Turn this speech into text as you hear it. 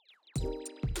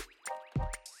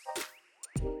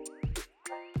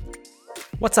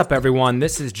What's up, everyone?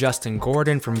 This is Justin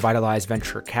Gordon from Vitalize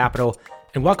Venture Capital,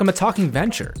 and welcome to Talking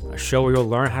Venture, a show where you'll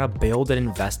learn how to build and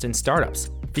invest in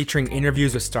startups, featuring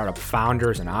interviews with startup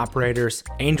founders and operators,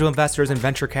 angel investors, and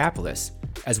venture capitalists,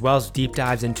 as well as deep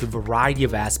dives into a variety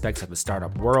of aspects of the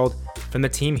startup world from the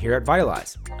team here at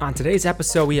Vitalize. On today's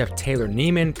episode, we have Taylor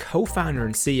Nieman, co-founder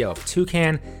and CEO of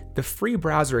Toucan, the free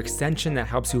browser extension that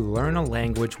helps you learn a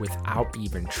language without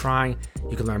even trying.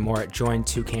 You can learn more at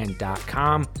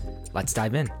jointoucan.com. Let's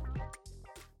dive in.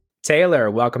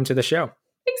 Taylor, welcome to the show.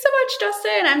 Thanks so much,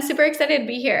 Justin. I'm super excited to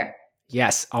be here.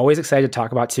 Yes, always excited to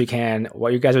talk about Toucan.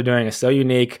 What you guys are doing is so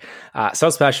unique, so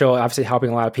special, obviously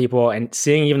helping a lot of people, and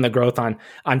seeing even the growth on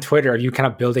Twitter, you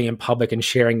kind of building in public and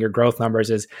sharing your growth numbers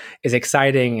is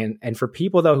exciting. And for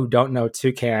people, though, who don't know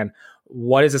Toucan,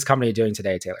 what is this company doing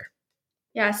today, Taylor?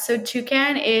 Yeah, so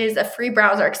Toucan is a free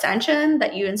browser extension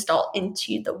that you install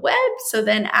into the web. So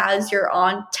then as you're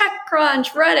on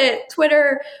TechCrunch, Reddit,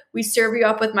 Twitter, we serve you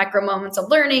up with micro moments of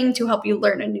learning to help you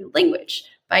learn a new language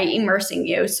by immersing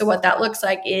you. So what that looks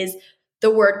like is the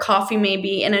word coffee may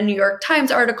be in a New York Times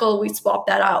article. We swap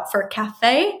that out for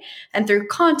cafe. And through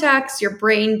context, your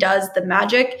brain does the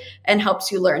magic and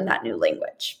helps you learn that new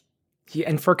language. Yeah,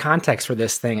 and for context for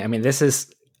this thing, I mean, this is...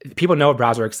 people know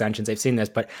browser extensions, they've seen this,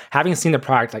 but having seen the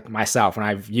product like myself, when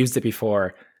I've used it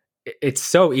before, it's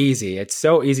so easy. It's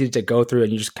so easy to go through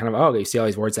and you just kind of, you see all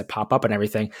these words that pop up and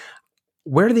everything.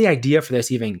 Where did the idea for this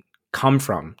even come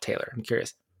from, Taylor? I'm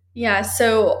curious. Yeah,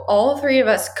 so all three of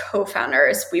us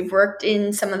co-founders, we've worked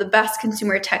in some of the best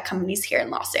consumer tech companies here in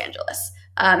Los Angeles.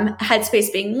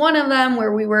 Headspace being one of them,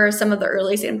 where we were some of the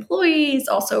earliest employees,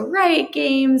 also Riot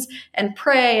Games and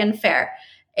Prey and Fair.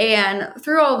 And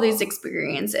through all of these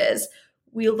experiences,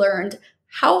 we learned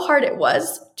how hard it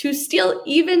was to steal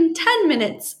even 10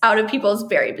 minutes out of people's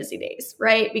very busy days,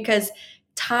 right? Because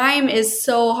time is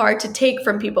so hard to take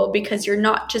from people because you're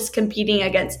not just competing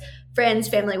against friends,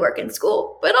 family, work, and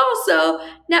school, but also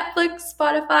Netflix,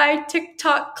 Spotify,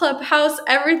 TikTok, Clubhouse,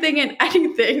 everything and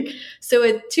anything. So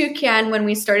with Toucan, when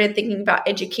we started thinking about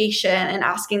education and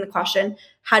asking the question,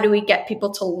 how do we get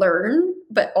people to learn,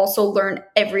 but also learn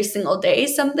every single day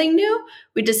something new?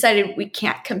 We decided we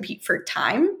can't compete for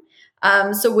time.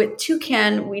 So with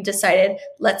Toucan, we decided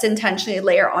let's intentionally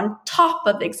layer on top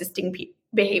of existing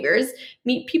behaviors,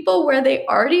 meet people where they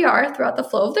already are throughout the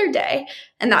flow of their day.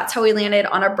 And that's how we landed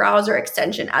on a browser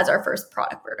extension as our first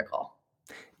product vertical.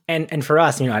 And for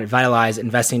us, at Vitalize,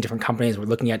 investing in different companies, we're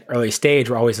looking at early stage.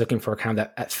 We're always looking for kind of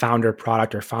that founder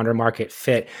product or founder market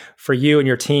fit. For you and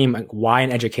your team, like, why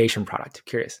an education product? I'm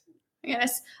curious.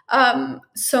 Yes.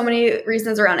 So many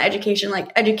reasons around education.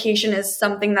 Like, education is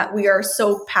something that we are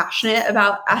so passionate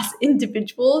about as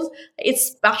individuals,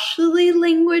 especially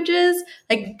languages.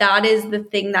 Like, that is the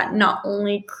thing that not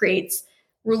only creates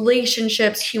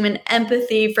relationships, human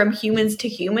empathy from humans to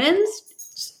humans,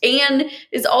 and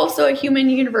is also a human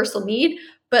universal need,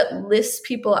 but lifts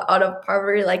people out of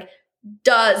poverty, like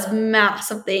does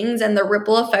massive things. And the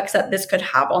ripple effects that this could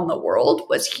have on the world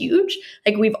was huge.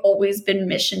 Like, we've always been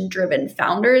mission-driven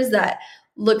founders that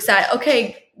looks at,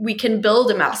 okay, we can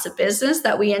build a massive business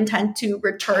that we intend to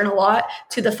return a lot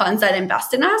to the funds that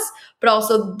invest in us, but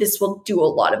also this will do a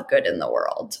lot of good in the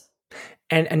world.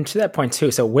 And to that point too,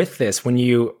 so with this, when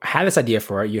you had this idea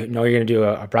for it, you're going to do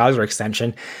a browser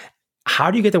extension.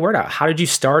 How do you get the word out? How did you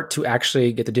start to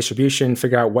actually get the distribution,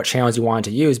 figure out what channels you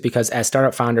wanted to use? Because as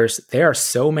startup founders, there are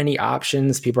so many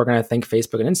options. People are going to think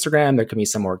Facebook and Instagram. There can be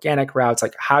some organic routes.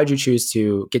 Like, how did you choose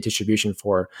to get distribution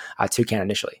for Toucan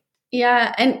initially?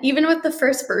 Yeah. And even with the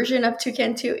first version of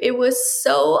Toucan 2, it was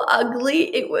so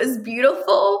ugly. It was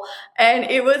beautiful. And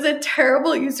it was a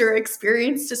terrible user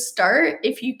experience to start.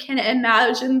 If you can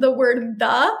imagine the word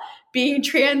 "the" being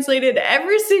translated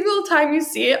every single time you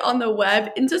see it on the web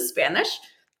into Spanish.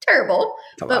 Terrible.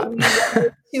 But we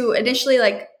wanted to initially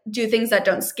do things that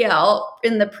don't scale.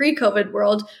 In the pre-COVID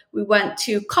world, we went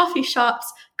to coffee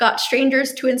shops, got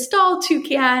strangers to install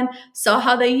Toucan, saw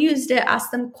how they used it,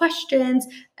 asked them questions,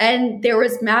 and there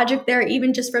was magic there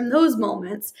even just from those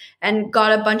moments, and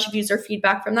got a bunch of user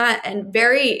feedback from that. And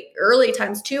very early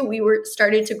times too, we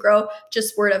started to grow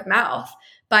just word of mouth.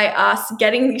 By us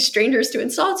getting these strangers to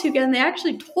install Toucan, they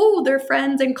actually told their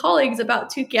friends and colleagues about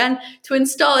Toucan to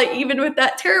install it, even with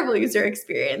that terrible user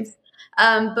experience.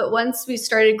 But once we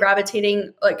started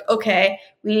gravitating, okay,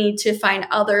 we need to find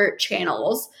other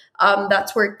channels.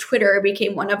 That's where Twitter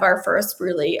became one of our first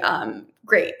really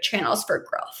great channels for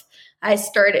growth. I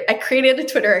created a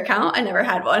Twitter account. I never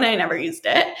had one. I never used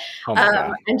it. Oh my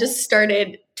God. And just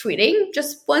started tweeting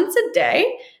just once a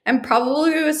day and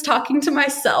probably was talking to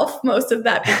myself most of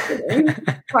that beginning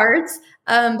parts.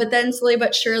 But then slowly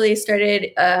but surely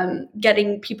started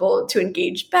getting people to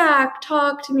engage back,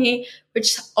 talk to me,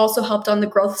 which also helped on the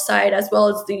growth side as well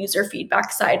as the user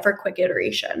feedback side for quick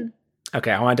iteration.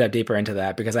 Okay, I want to dive deeper into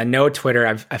that because I know Twitter.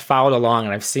 I've followed along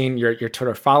and I've seen your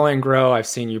Twitter following grow. I've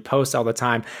seen you post all the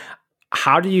time.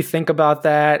 How do you think about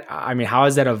that? I mean, how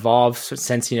has that evolved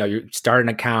since you start an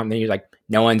account and then you're like,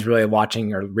 no one's really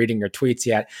watching or reading your tweets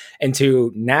yet,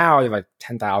 into now you have like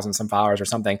 10,000 some followers or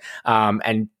something,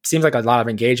 and seems like a lot of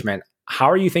engagement.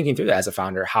 How are you thinking through that as a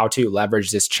founder? How to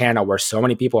leverage this channel where so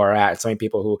many people are at, so many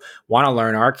people who want to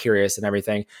learn, are curious and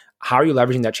everything. How are you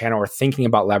leveraging that channel or thinking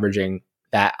about leveraging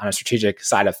that on a strategic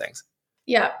side of things?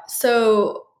 Yeah.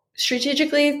 So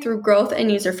strategically through growth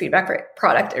and user feedback for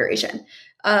product iteration.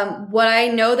 What I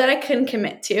know that I can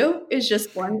commit to is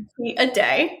just one tweet a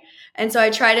day. And so I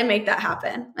try to make that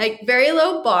happen. Like very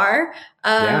low bar,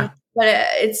 but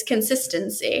it's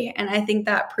consistency. And I think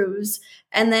that proves.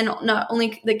 And then not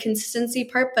only the consistency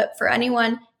part, but for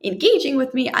anyone engaging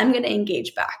with me, I'm going to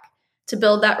engage back to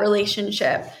build that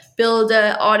relationship, build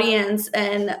an audience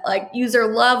and like user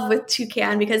love with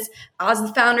Toucan, because as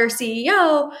the founder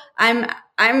CEO, I'm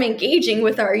engaging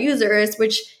with our users,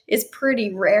 which is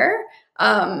pretty rare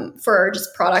for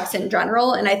just products in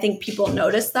general. And I think people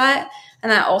notice that.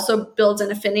 And that also builds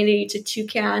an affinity to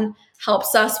Toucan,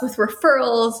 helps us with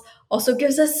referrals, also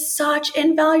gives us such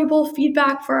invaluable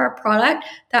feedback for our product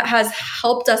that has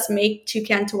helped us make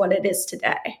Toucan to what it is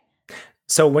today.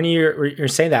 So when you're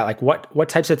saying that, like what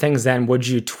types of things then would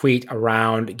you tweet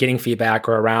around getting feedback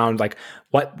or around like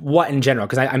what in general?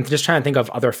 Because I'm just trying to think of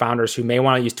other founders who may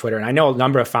want to use Twitter. And I know a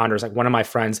number of founders, like one of my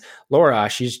friends, Laura,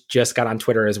 she's just got on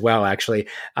Twitter as well, actually,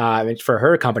 for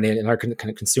her company and her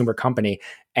consumer company.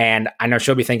 And I know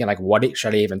she'll be thinking like, what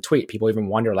should I even tweet? People even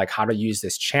wonder like how to use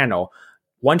this channel.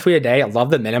 One tweet a day. I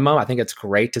love the minimum. I think it's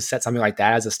great to set something like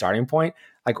that as a starting point.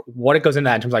 Like what it goes into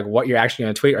that in terms of like what you're actually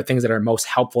going to tweet or things that are most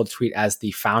helpful to tweet as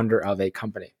the founder of a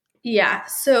company. Yeah.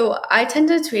 So I tend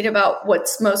to tweet about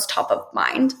what's most top of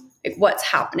mind, like what's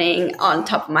happening on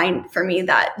top of mind for me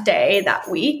that day, that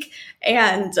week.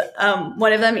 And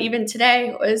one of them even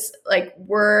today was like,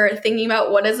 we're thinking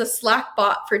about what does a Slack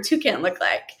bot for Toucan look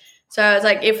like? So I was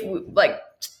like, if like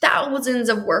thousands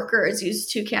of workers use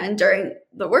Toucan during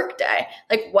the workday,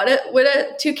 like what would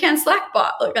a Toucan Slack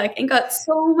bot look like? And got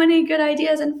so many good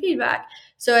ideas and feedback.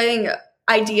 So I think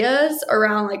ideas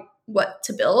around like what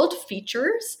to build,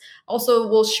 features. Also,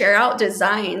 we'll share out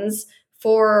designs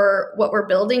for what we're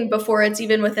building before it's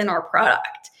even within our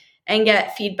product and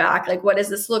get feedback. Like, what does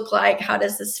this look like? How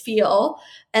does this feel?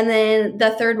 And then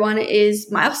the third one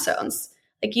is milestones.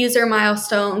 Like user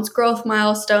milestones, growth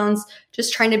milestones,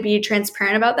 just trying to be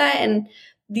transparent about that. And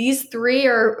these three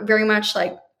are very much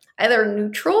like either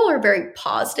neutral or very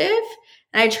positive.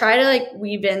 And I try to like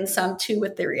weave in some too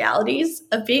with the realities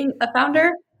of being a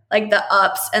founder, like the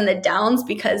ups and the downs,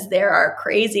 because there are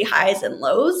crazy highs and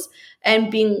lows. And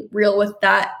being real with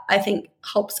that, I think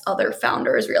helps other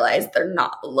founders realize they're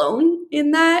not alone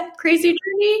in that crazy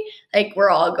journey. Like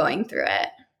we're all going through it.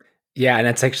 Yeah, and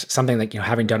it's like something like,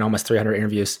 having done almost 300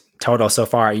 interviews total so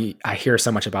far, I hear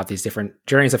so much about these different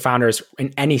journeys of founders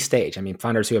in any stage. I mean,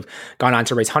 founders who have gone on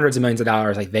to raise hundreds of millions of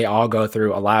dollars, like they all go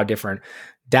through a lot of different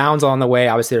downs along the way.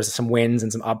 Obviously, there's some wins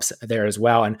and some ups there as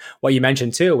well. And what you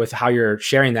mentioned too, with how you're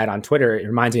sharing that on Twitter, it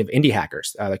reminds me of indie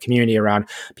hackers, the community around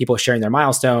people sharing their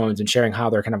milestones and sharing how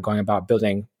they're kind of going about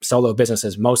building solo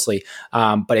businesses mostly.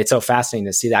 But it's so fascinating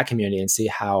to see that community and see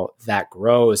how that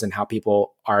grows and how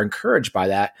people are encouraged by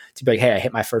that to be like, hey, I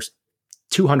hit my first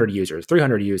 200 users,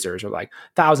 300 users, or like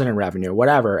 1,000 in revenue,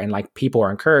 whatever. And like people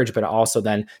are encouraged, but also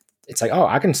then it's like, oh,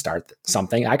 I can start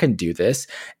something. I can do this.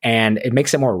 And it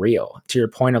makes it more real. To your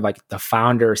point of like the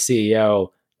founder, CEO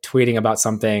tweeting about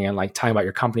something and like talking about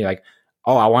your company, like,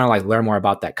 oh, I want to like learn more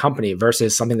about that company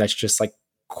versus something that's just like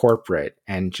corporate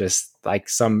and just like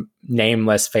some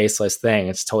nameless, faceless thing.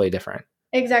 It's totally different.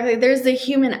 Exactly. There's the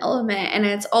human element, and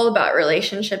it's all about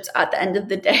relationships at the end of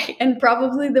the day. And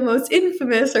probably the most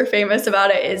infamous or famous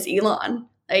about it is Elon,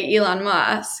 like Elon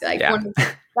Musk, like one of the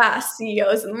best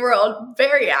CEOs in the world,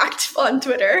 very active on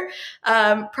Twitter.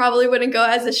 Probably wouldn't go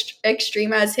as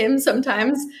extreme as him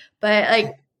sometimes, but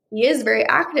like he is very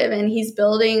active and he's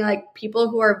building like people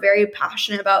who are very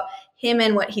passionate about him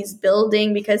and what he's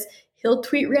building, because he'll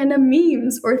tweet random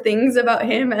memes or things about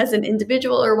him as an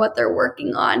individual or what they're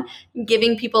working on,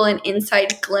 giving people an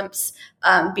inside glimpse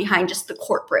behind just the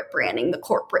corporate branding, the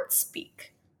corporate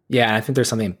speak. Yeah, and I think there's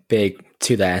something big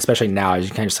to that, especially now as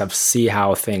you kind of just have to see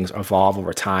how things evolve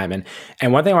over time.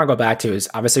 And one thing I want to go back to is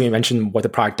obviously we mentioned what the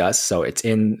product does. So it's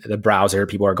in the browser.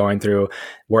 People are going through,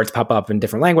 words pop up in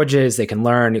different languages. They can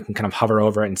learn. You can kind of hover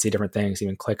over it and see different things,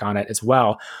 even click on it as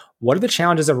well. What are the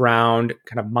challenges around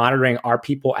kind of monitoring? Are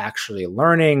people actually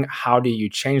learning? How do you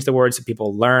change the words so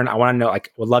people learn? I want to know,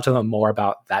 would love to know more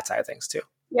about that side of things too.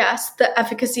 Yes, the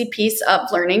efficacy piece of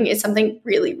learning is something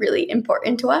really, really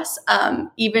important to us,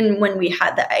 even when we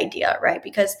had the idea, right?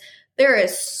 Because there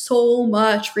is so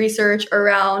much research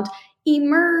around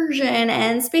immersion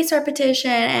and space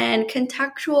repetition and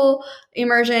contextual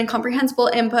immersion, comprehensible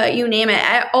input, you name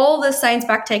it, all the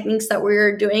science-backed techniques that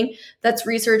we're doing that's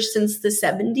researched since the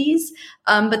 70s.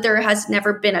 But there has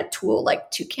never been a tool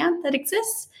like Toucan that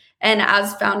exists. And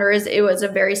as founders, it was a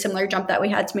very similar jump that we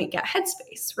had to make at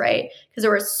Headspace, right? Because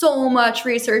there was so much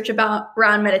research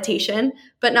around meditation,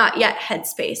 but not yet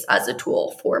Headspace as a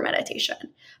tool for meditation.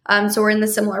 So we're in the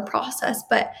similar process.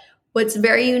 But what's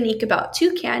very unique about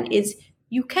Toucan is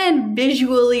you can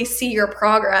visually see your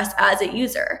progress as a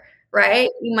user, right?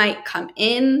 You might come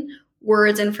in,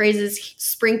 words and phrases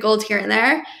sprinkled here and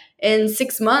there. In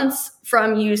 6 months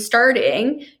from you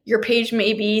starting, your page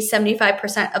may be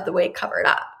 75% of the way covered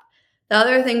up. The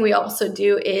other thing we also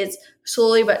do is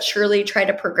slowly but surely try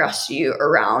to progress you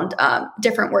around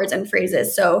different words and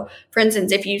phrases. So, for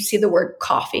instance, if you see the word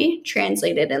coffee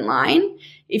translated in line,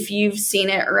 if you've seen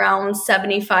it around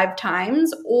 75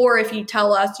 times, or if you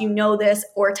tell us you know this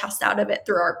or test out of it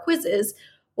through our quizzes,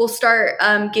 we'll start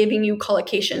giving you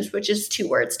collocations, which is 2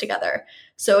 words together.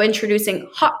 So introducing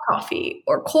hot coffee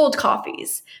or cold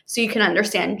coffees so you can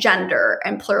understand gender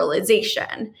and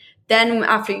pluralization. Then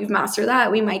after you've mastered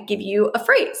that, we might give you a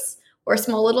phrase or a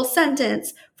small little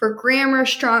sentence for grammar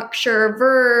structure,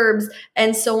 verbs,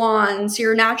 and so on. So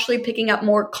you're naturally picking up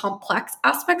more complex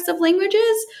aspects of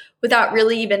languages without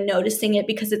really even noticing it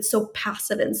because it's so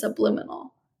passive and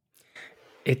subliminal.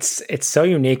 It's so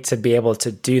unique to be able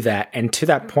to do that. And to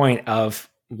that point of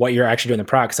what you're actually doing on the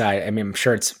product side, I mean, I'm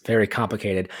sure it's very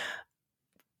complicated.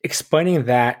 Explaining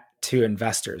that to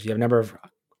investors, you have a number of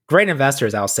great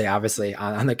investors, I'll say, obviously,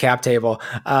 on the cap table,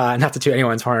 not to toot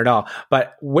anyone's horn at all.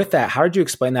 But with that, how did you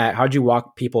explain that? How did you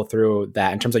walk people through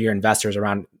that in terms of your investors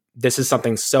around this is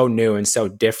something so new and so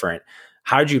different?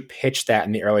 How did you pitch that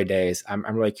in the early days? I'm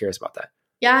really curious about that.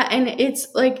 Yeah, and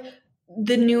it's like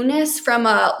the newness from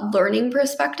a learning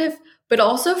perspective, but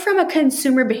also from a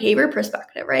consumer behavior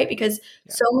perspective, right? Because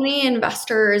so many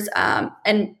investors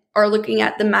and are looking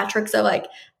at the metrics of like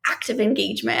active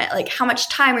engagement, like how much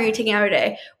time are you taking out a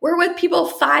day? We're with people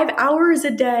 5 hours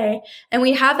a day, and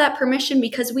we have that permission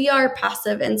because we are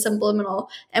passive and subliminal,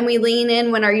 and we lean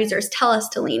in when our users tell us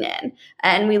to lean in,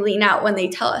 and we lean out when they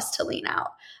tell us to lean out.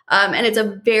 And it's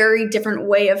a very different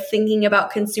way of thinking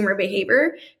about consumer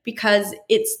behavior because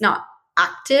it's not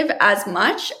active as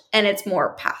much and it's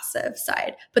more passive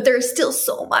side, but there's still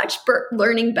so much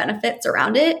learning benefits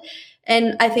around it.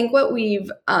 And I think what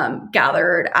we've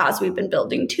gathered as we've been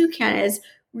building Toucan is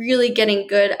really getting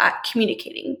good at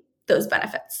communicating those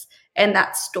benefits and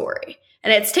that story.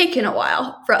 And it's taken a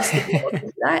while for us to be able to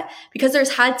do that because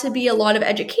there's had to be a lot of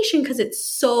education because it's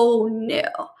so new.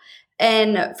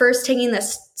 And first taking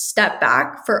this step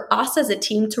back for us as a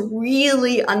team to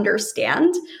really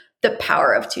understand the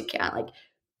power of Toucan, like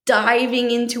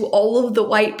diving into all of the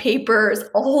white papers,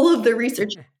 all of the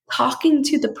research, talking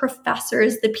to the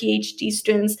professors, the PhD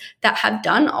students that have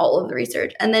done all of the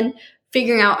research, and then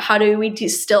figuring out how do we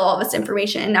distill all this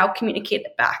information and now communicate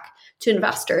it back to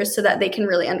investors so that they can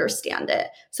really understand it,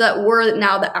 so that we're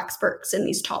now the experts in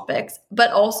these topics,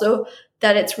 but also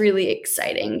that it's really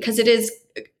exciting because it is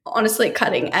honestly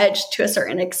cutting edge to a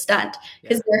certain extent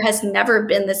because there has never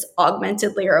been this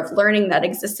augmented layer of learning that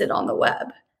existed on the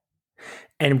web.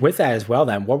 And with that as well,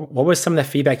 then, what was some of the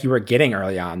feedback you were getting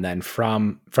early on then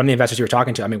from the investors you were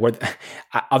talking to? I mean, were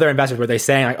other investors, were they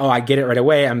saying like, oh, I get it right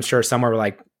away? I'm sure some were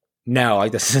like, no,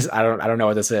 like this is, I don't know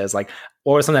what this is. Like,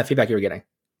 what was some of that feedback you were getting?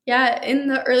 Yeah, in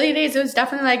the early days, it was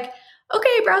definitely like,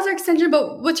 okay, browser extension,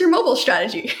 but what's your mobile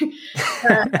strategy?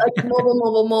 Like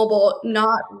mobile,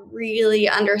 not really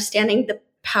understanding the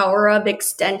power of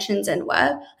extensions and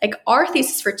web. Like our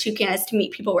thesis for Toucan is to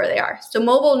meet people where they are. So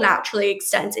mobile naturally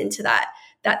extends into that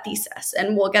thesis,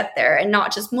 and we'll get there. And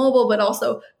not just mobile, but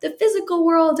also the physical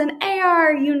world and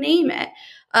AR, you name it.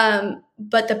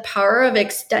 But the power of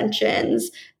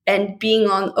extensions and being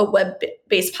on a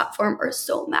web-based platform are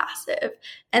so massive.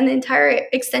 And the entire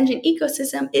extension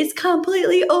ecosystem is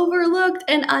completely overlooked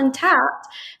and untapped.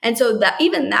 And so that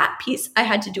even that piece, I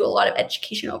had to do a lot of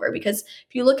education over because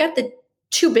if you look at the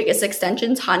 2 biggest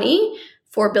extensions, Honey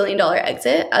 $4 billion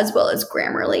exit, as well as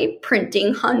Grammarly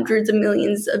printing hundreds of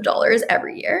millions of dollars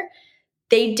every year.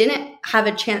 They didn't have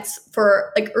a chance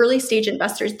for like early stage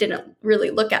investors didn't really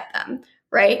look at them,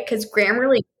 right? Because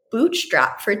Grammarly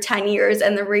bootstrapped for 10 years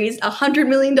and then raised $100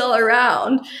 million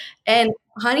round. And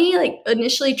Honey like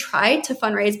initially tried to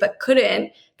fundraise but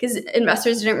couldn't because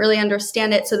investors didn't really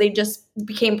understand it. So they just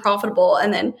became profitable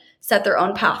and then set their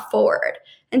own path forward.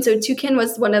 And so Toucan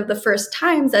was one of the first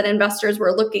times that investors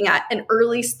were looking at an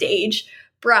early stage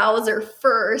browser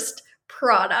first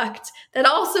product that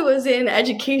also was in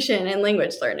education and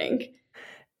language learning.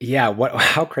 Yeah,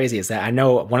 how crazy is that? I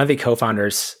know one of the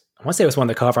co-founders, I want to say it was one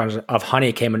of the co-founders of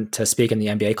Honey, came in to speak in the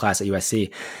MBA class at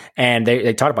USC, and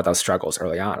they talked about those struggles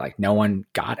early on. Like no one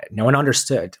got it. No one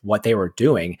understood what they were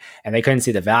doing, and they couldn't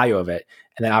see the value of it.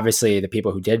 And then obviously the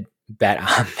people who did bet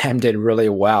on them did really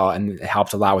well, and it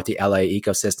helped a lot with the LA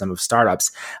ecosystem of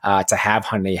startups to have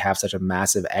Honey have such a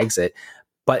massive exit.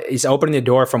 But it's opening the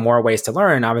door for more ways to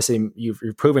learn. Obviously, you're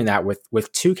proving that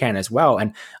with Toucan as well.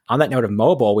 And on that note of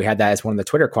mobile, we had that as one of the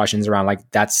Twitter questions around like,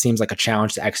 that seems like a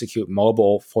challenge to execute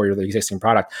mobile for your existing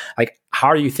product. Like, how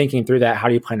are you thinking through that? How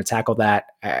do you plan to tackle that?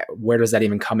 Where does that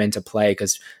even come into play?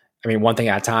 Because I mean, one thing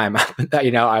at a time,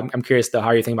 I'm curious though, how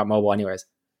are you thinking about mobile anyways?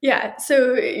 Yeah.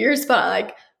 So you're spot on.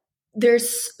 Like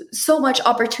there's so much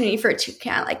opportunity for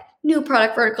Toucan, like new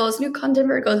product verticals, new content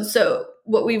verticals. So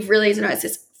what we've really noticed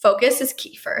is focus is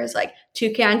key first, like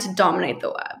Toucan to dominate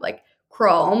the web, like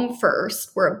Chrome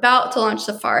first. We're about to launch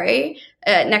Safari.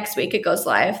 Next week it goes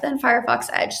live, then Firefox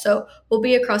Edge. So we'll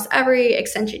be across every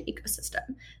extension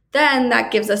ecosystem. Then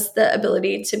that gives us the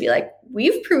ability to be like,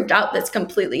 we've proved out this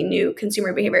completely new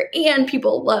consumer behavior and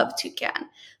people love Toucan.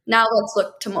 Now let's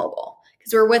look to mobile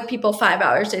because we're with people 5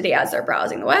 hours a day as they're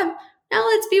browsing the web. Now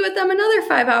let's be with them another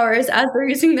 5 hours as they're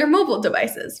using their mobile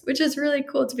devices, which is really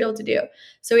cool to be able to do.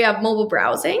 So we have mobile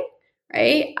browsing,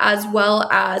 right? As well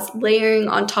as layering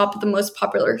on top of the most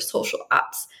popular social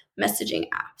apps, messaging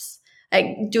apps,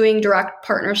 like doing direct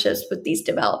partnerships with these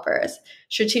developers,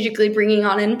 strategically bringing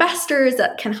on investors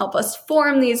that can help us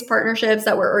form these partnerships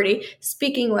that we're already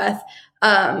speaking with,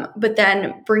 but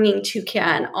then bringing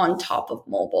Toucan on top of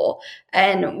mobile.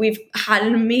 And we've had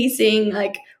an amazing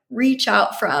reach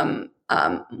out from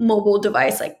mobile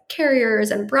device like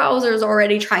carriers and browsers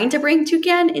already trying to bring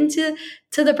Toucan into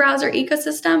the browser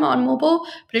ecosystem on mobile,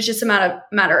 but it's just a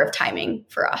matter of timing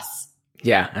for us.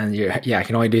 Yeah. And I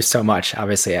can only do so much.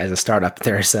 Obviously, as a startup,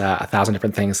 there's 1,000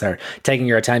 different things that are taking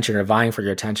your attention or vying for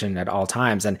your attention at all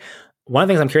times. And one of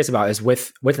the things I'm curious about is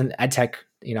with an edtech,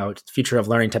 future of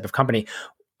learning type of company,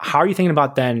 how are you thinking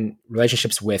about then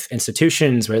relationships with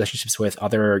institutions, relationships with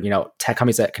other, tech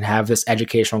companies that can have this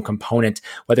educational component,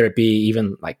 whether it be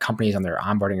even like companies on their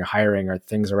onboarding or hiring or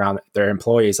things around their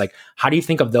employees? Like, how do you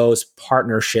think of those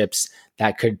partnerships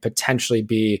that could potentially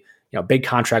be, big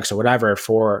contracts or whatever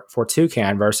for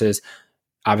Toucan versus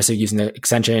obviously using the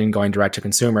extension, going direct to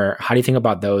consumer? How do you think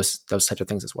about those types of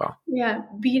things as well? Yeah,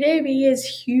 B2B is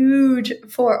huge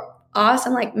for us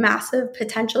and massive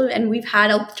potential. And we've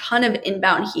had a ton of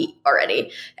inbound heat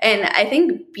already. And I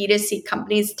think B2C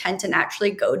companies tend to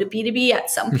naturally go to B2B at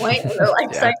some point in their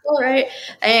life cycle, right?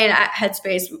 And at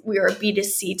Headspace, we were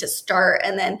B2C to start.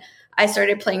 And then I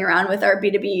started playing around with our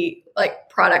B2B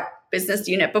product business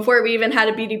unit. Before we even had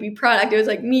a B2B product, it was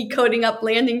me coding up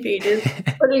landing pages,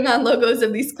 putting on logos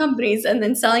of these companies, and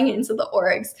then selling it into the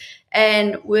orgs.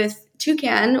 And with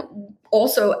Toucan,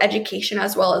 also education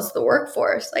as well as the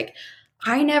workforce.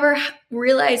 I never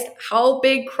realized how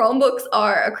big Chromebooks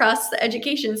are across the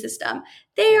education system.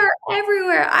 They are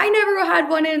everywhere. I never had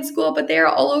one in school, but they are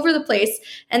all over the place.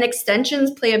 And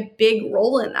extensions play a big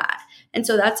role in that. And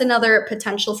so that's another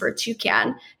potential for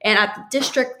Toucan. And at the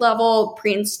district level,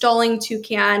 pre-installing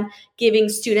Toucan, giving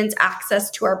students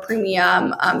access to our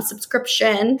premium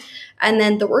subscription, and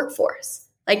then the workforce.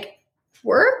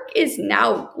 Work is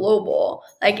now global.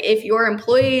 If your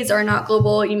employees are not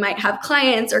global, you might have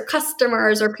clients or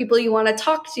customers or people you want to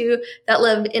talk to that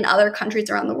live in other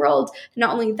countries around the world.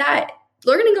 Not only that,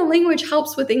 learning a language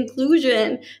helps with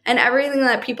inclusion and everything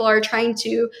that people are trying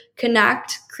to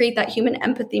connect, create that human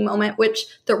empathy moment, which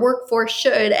the workforce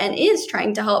should and is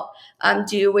trying to help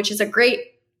do, which is a great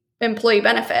employee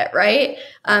benefit, right?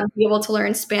 Be able to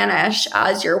learn Spanish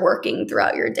as you're working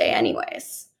throughout your day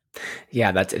anyways.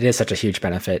 Yeah, it is such a huge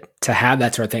benefit to have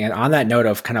that sort of thing. And on that note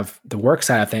of kind of the work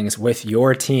side of things with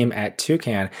your team at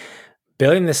Toucan,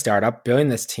 building this startup, building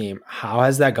this team, how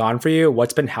has that gone for you?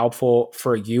 What's been helpful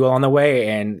for you along the way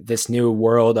in this new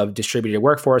world of distributed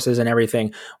workforces and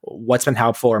everything? What's been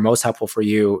helpful or most helpful for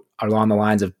you along the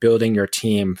lines of building your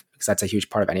team? Because that's a huge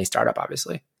part of any startup,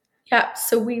 obviously. Yeah,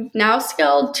 so we've now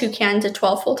scaled Toucan to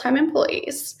 12 full-time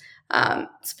employees.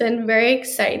 It's been very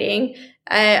exciting.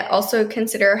 I also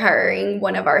consider hiring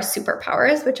one of our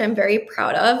superpowers, which I'm very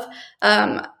proud of,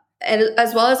 and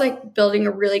as well as like building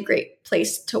a really great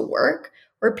place to work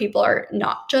where people are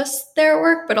not just their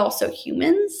work, but also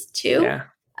humans too. Yeah.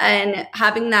 And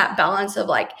having that balance of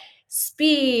like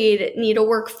speed, need to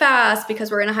work fast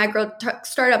because we're in a high growth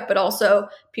startup, but also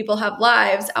people have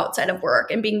lives outside of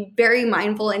work, and being very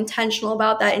mindful, intentional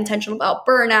about that, intentional about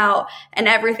burnout and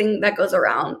everything that goes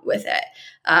around with it.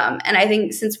 And I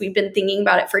think since we've been thinking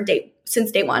about it since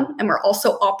day one, and we're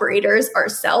also operators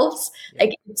ourselves,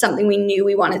 like it's something we knew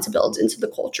we wanted to build into the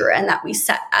culture and that we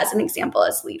set as an example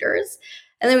as leaders.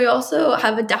 And then we also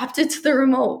have adapted to the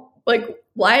remote like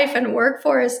life and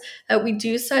workforce that we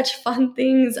do such fun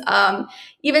things,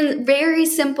 even very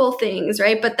simple things,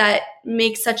 right? But that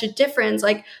makes such a difference.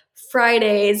 Like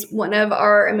Fridays, one of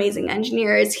our amazing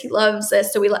engineers, he loves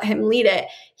this, so we let him lead it.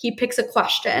 He picks a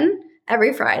question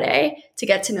every Friday to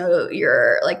get to know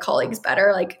your like colleagues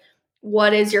better. Like,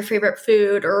 what is your favorite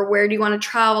food, or where do you want to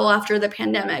travel after the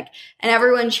pandemic? And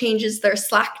everyone changes their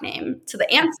Slack name to the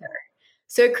answer.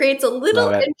 So it creates a little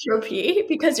entropy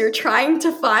because you're trying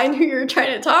to find who you're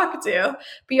trying to talk to,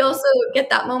 but you also get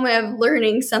that moment of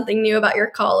learning something new about your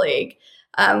colleague.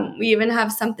 We even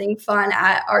have something fun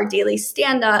at our daily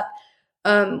stand-up.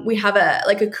 We have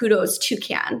a kudos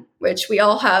toucan, which we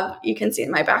all have. You can see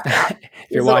in my background.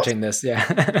 If you're watching this,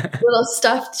 little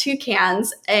stuffed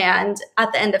toucans. And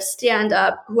at the end of stand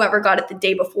up, whoever got it the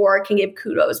day before can give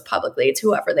kudos publicly to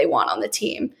whoever they want on the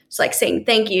team. It's like saying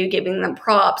thank you, giving them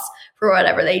props for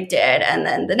whatever they did. And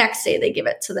then the next day they give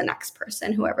it to the next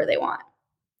person, whoever they want.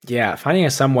 Yeah, finding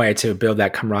some way to build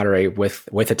that camaraderie with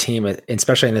a team,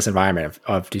 especially in this environment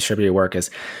of distributed work, is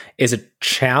a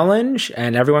challenge,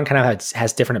 and everyone kind of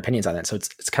has different opinions on it. So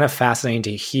it's kind of fascinating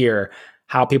to hear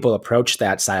how people approach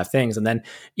that side of things, and then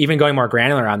even going more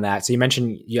granular on that. So you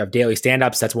mentioned you have daily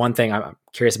stand-ups. That's one thing I'm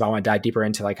curious about. I want to dive deeper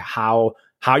into like how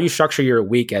you structure your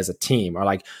week as a team, or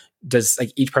like, does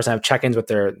like each person have check-ins with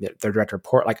their direct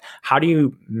report? Like, how do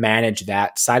you manage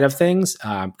that side of things?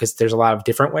 Because there's a lot of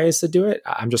different ways to do it.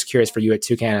 I'm just curious for you at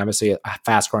Toucan, obviously a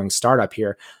fast-growing startup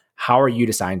here. How are you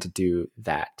deciding to do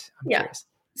that? I'm curious.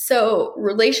 So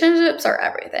relationships are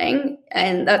everything.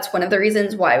 And that's one of the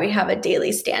reasons why we have a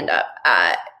daily stand-up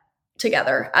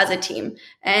together as a team.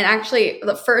 And actually,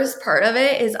 the first part of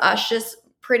it is us just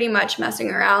pretty much messing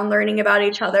around, learning about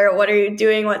each other. What are you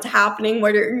doing? What's happening?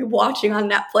 What are you watching on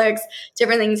Netflix?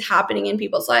 Different things happening in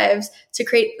people's lives to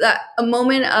create a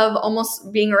moment of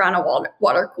almost being around a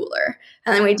water cooler.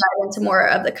 And then we dive into more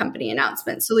of the company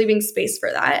announcements. So leaving space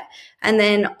for that. And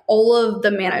then all of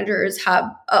the managers have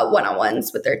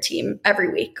one-on-ones with their team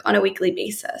every week on a weekly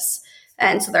basis.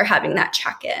 And so they're having that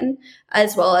check-in,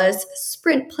 as well as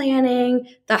sprint planning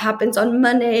that happens on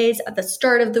Mondays at the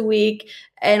start of the week,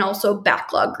 and also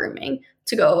backlog grooming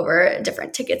to go over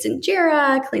different tickets in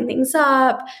Jira, clean things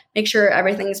up, make sure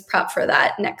everything's prepped for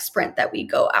that next sprint that we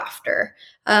go after.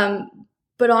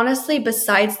 But honestly,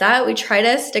 besides that, we try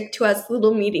to stick to as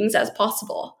little meetings as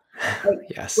possible.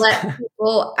 Yes. Let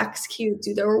people execute,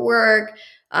 do their work,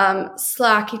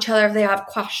 Slack each other if they have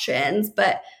questions,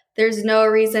 but there's no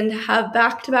reason to have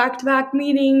back-to-back-to-back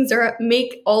meetings or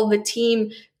make all the team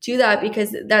do that,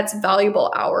 because that's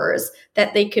valuable hours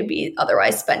that they could be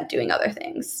otherwise spent doing other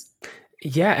things.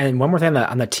 Yeah. And one more thing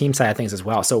on the team side of things as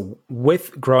well. So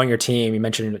with growing your team, you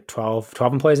mentioned 12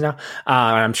 employees now.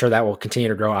 And I'm sure that will continue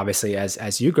to grow, obviously,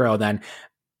 as you grow. Then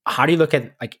how do you look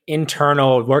at like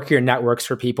internal work your networks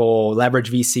for people,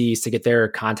 leverage VCs to get their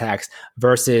contacts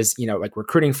versus, like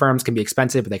recruiting firms can be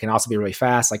expensive, but they can also be really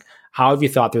fast. Like, how have you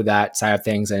thought through that side of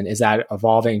things? And is that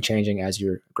evolving, changing as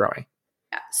you're growing?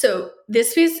 Yeah. So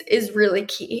this piece is really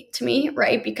key to me,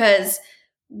 right? Because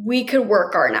we could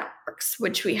work our networks,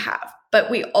 which we have, but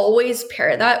we always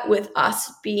pair that with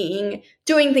us doing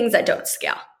things that don't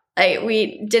scale. Like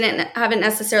we haven't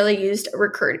necessarily used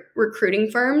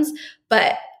recruiting firms,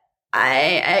 but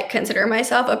I consider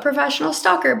myself a professional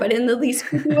stalker, but in the least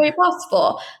creepy way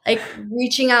possible. Like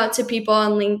reaching out to people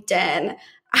on LinkedIn,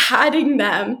 adding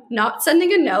them, not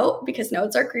sending a note because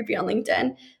notes are creepy on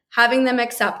LinkedIn, having them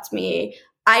accept me.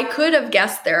 I could have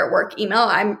guessed their work email.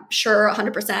 I'm sure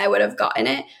 100% I would have gotten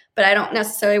it, but I don't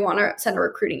necessarily want to send a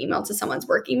recruiting email to someone's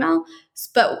work email.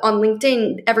 But on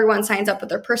LinkedIn, everyone signs up with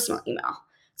their personal email.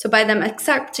 So by them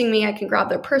accepting me, I can grab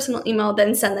their personal email,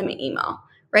 then send them an email,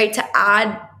 right? To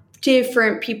add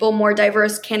different people, more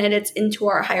diverse candidates into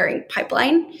our hiring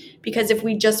pipeline. Because if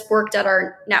we just worked at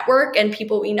our network and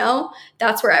people we know,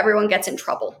 that's where everyone gets in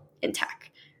trouble in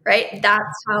tech, right?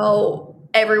 That's how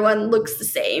everyone looks the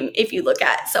same if you look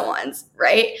at someone's,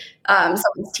 right?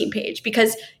 Someone's team page,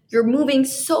 because you're moving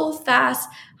so fast.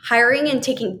 Hiring and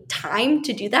taking time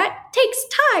to do that takes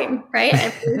time, right?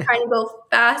 And if you're trying to go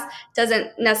fast,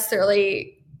 doesn't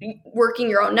necessarily working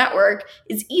your own network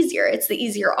is easier. It's the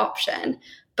easier option.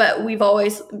 But we've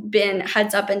always been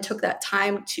heads up and took that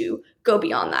time to go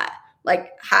beyond that.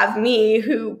 Like have me,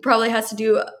 who probably has to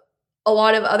do a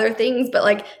lot of other things, but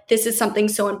like this is something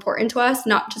so important to us,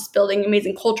 not just building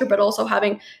amazing culture, but also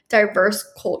having diverse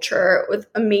culture with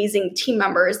amazing team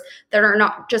members that are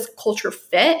not just culture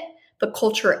fit, but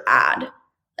culture add.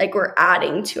 Like we're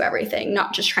adding to everything,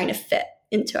 not just trying to fit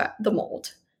into the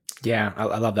mold. Yeah, I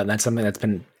love that. That's something that's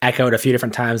been echoed a few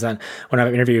different times on when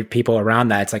I've interviewed people around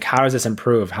that. It's like, how does this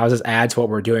improve? How does this add to what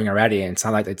we're doing already? And it's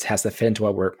not like it has to fit into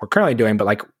what we're currently doing, but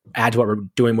like add to what we're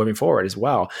doing moving forward as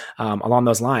well, along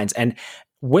those lines. And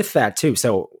with that too,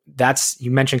 so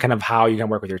you mentioned kind of how you can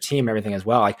work with your team and everything as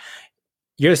well. Like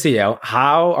you're the CEO.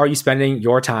 How are you spending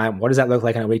your time? What does that look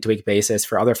like on a week-to-week basis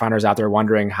for other founders out there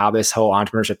wondering how this whole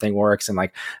entrepreneurship thing works and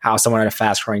like how someone at a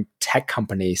fast-growing tech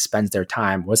company spends their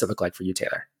time? What does it look like for you,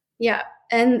 Taylor? Yeah.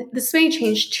 And this may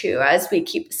change too as we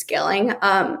keep scaling.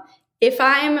 If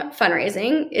I'm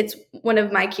fundraising, it's one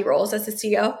of my key roles as a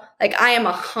CEO. Like I am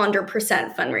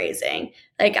 100% fundraising.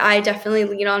 Like I definitely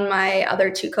lean on my other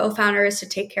two co-founders to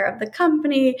take care of the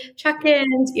company,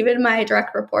 check-ins, even my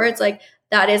direct reports. Like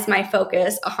that is my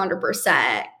focus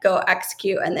 100%. Go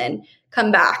execute and then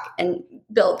come back and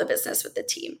build the business with the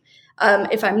team.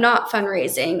 If I'm not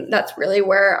fundraising, that's really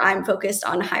where I'm focused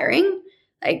on hiring,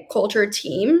 like culture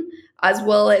team, as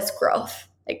well as growth.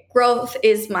 Like growth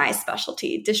is my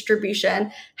specialty.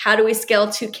 Distribution. How do we scale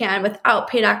Toucan without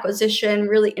paid acquisition?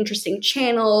 Really interesting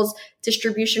channels,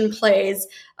 distribution plays.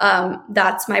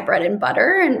 That's my bread and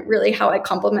butter, and really how I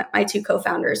complement my two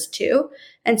co-founders too.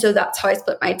 And so that's how I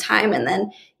split my time. And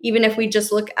then even if we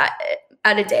just look at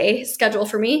a day schedule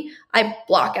for me, I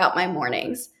block out my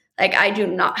mornings. Like I do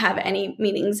not have any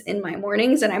meetings in my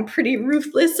mornings, and I'm pretty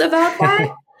ruthless about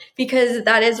that. Because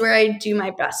that is where I do my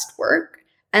best work.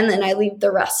 And then I leave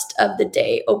the rest of the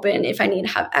day open if I need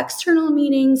to have external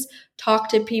meetings, talk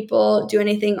to people, do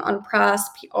anything on press,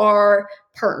 PR,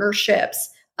 partnerships,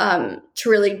 to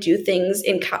really do things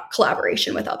in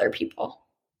collaboration with other people.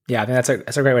 Yeah, I think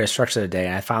that's a great way to structure the day.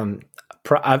 And I found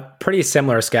a pretty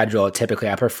similar schedule. Typically,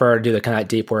 I prefer to do the kind of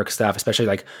deep work stuff, especially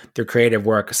like the creative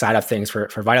work side of things for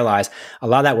Vitalize. A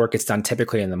lot of that work gets done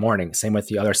typically in the morning. Same with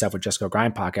the other stuff with Just Go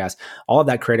Grind podcast. All of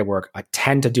that creative work, I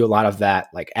tend to do a lot of that,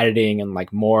 like editing and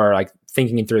like more like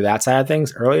thinking through that side of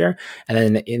things earlier. And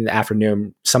then in the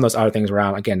afternoon, some of those other things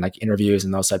around, again, like interviews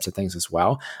and those types of things as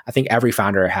well. I think every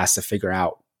founder has to figure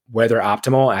out where they're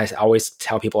optimal. I always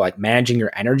tell people like managing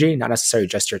your energy, not necessarily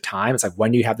just your time. It's like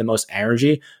when do you have the most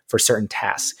energy for certain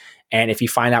tasks? And if you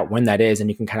find out when that is, and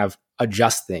you can kind of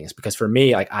adjust things. Because for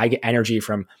me, like I get energy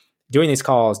from doing these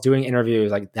calls, doing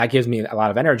interviews, like that gives me a lot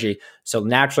of energy. So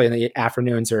naturally in the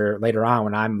afternoons or later on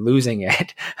when I'm losing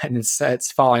it and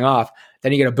it's falling off,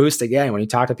 then you get a boost again when you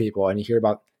talk to people and you hear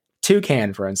about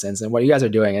Toucan, for instance, and what you guys are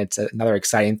doing. It's another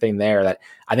exciting thing there that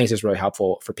I think is just really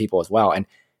helpful for people as well. And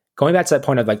going back to that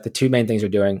point of like the two main things you're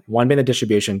doing, one being the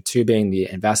distribution, two being the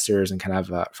investors and kind of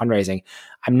fundraising.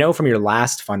 I know from your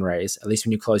last fundraise, at least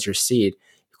when you closed your seed,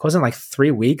 you closed in like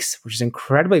 3 weeks, which is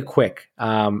incredibly quick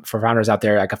for founders out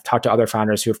there. Like I've talked to other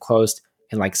founders who have closed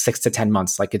in like 6 to 10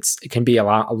 months. Like it can be a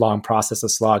long process, a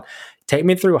slog. Take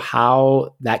me through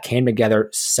how that came together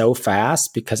so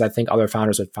fast, because I think other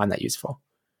founders would find that useful.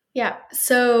 Yeah.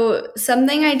 So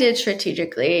something I did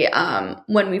strategically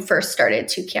when we first started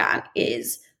Toucan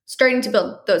is starting to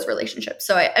build those relationships.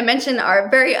 So I mentioned our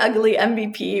very ugly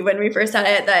MVP when we first had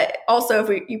it, that also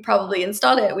if you probably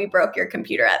installed it, we broke your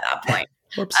computer at that point.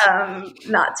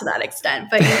 Not to that extent,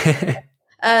 but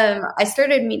I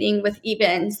started meeting with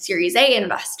even Series A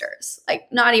investors, like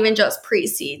not even just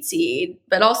pre-seed, seed,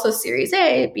 but also Series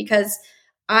A, because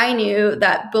I knew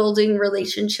that building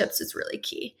relationships is really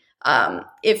key.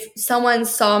 If someone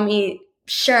saw me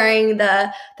sharing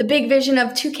the big vision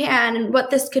of Toucan and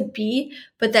what this could be,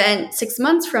 but then 6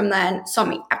 months from then saw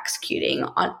me executing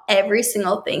on every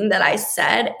single thing that I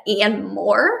said and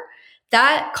more,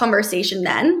 that conversation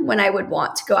then, when I would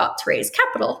want to go out to raise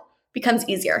capital, becomes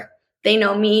easier. They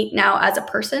know me now as a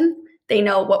person. They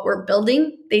know what we're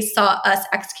building. They saw us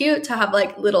execute to have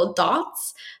like little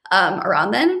dots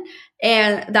around them.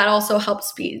 And that also helps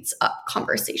speeds up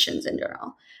conversations in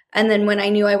general. And then when I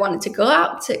knew I wanted to go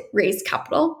out to raise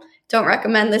capital, don't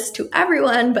recommend this to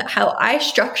everyone, but how I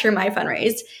structure my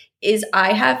fundraise is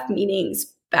I have meetings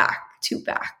back to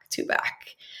back to back.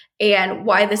 And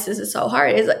why this is so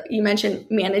hard is, you mentioned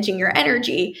managing your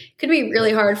energy. It could be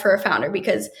really hard for a founder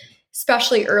because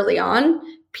especially early on,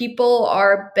 people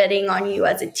are betting on you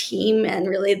as a team and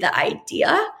really the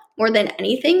idea more than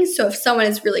anything. So if someone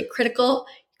is really critical,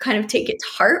 you kind of take it to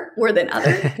heart more than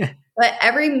others. But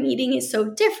every meeting is so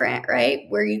different, right?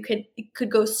 Where it could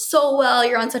go so well,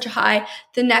 you're on such a high.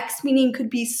 The next meeting could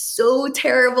be so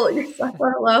terrible, you're stuck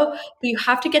on a low. But you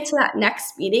have to get to that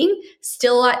next meeting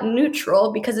still at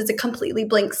neutral because it's a completely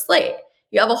blank slate.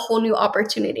 You have a whole new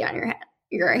opportunity on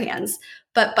your hands.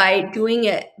 But by doing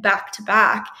it back to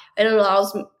back, it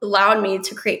allowed me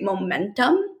to create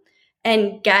momentum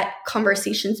and get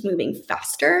conversations moving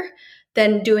faster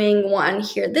than doing one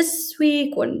here this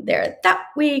week, one there that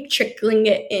week, trickling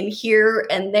it in here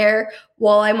and there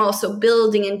while I'm also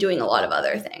building and doing a lot of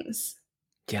other things.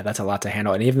 Yeah, that's a lot to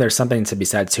handle. And even there's something to be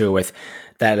said too with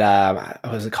that,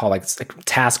 what is it called? Like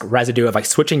task residue of like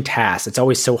switching tasks. It's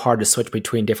always so hard to switch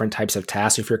between different types of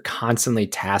tasks. If you're constantly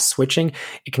task switching,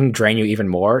 it can drain you even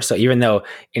more. So even though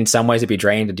in some ways it'd be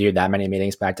draining to do that many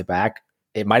meetings back to back,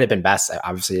 it might have been best,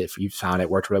 obviously, if you found it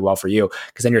worked really well for you,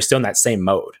 because then you're still in that same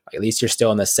mode. At least you're still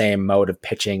in the same mode of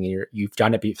pitching. And you've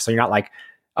done it. So you're not like,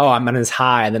 oh, I'm on this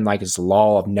high and then like this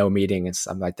lull of no meeting and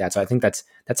something like that. So I think that's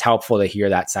helpful to hear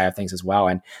that side of things as well.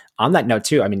 And on that note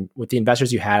too, I mean, with the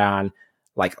investors you had on,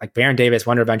 like Baron Davis,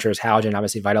 Wonder Ventures, Halogen,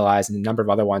 obviously Vitalize, and a number of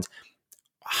other ones,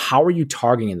 how are you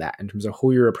targeting that in terms of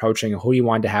who you're approaching, who you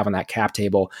want to have on that cap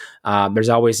table? There's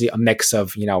always a mix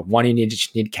of, one, you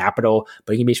need capital,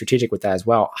 but you can be strategic with that as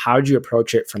well. How did you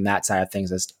approach it from that side of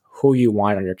things as who you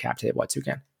want on your cap table at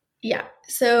Toucan? Yeah.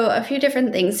 So a few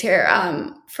different things here.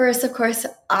 First, of course,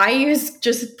 I use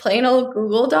just plain old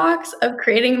Google Docs of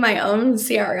creating my own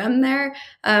CRM there.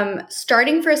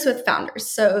 Starting first with founders.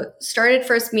 So started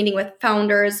first meeting with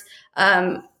founders,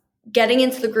 getting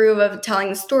into the groove of telling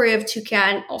the story of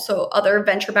Toucan. Also, other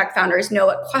venture-backed founders know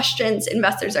what questions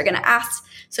investors are going to ask.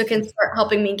 So it can start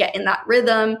helping me get in that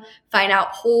rhythm, find out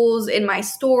holes in my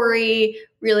story,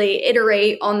 really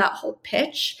iterate on that whole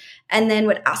pitch, and then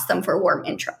would ask them for warm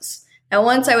intros. Now,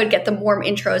 once I would get the warm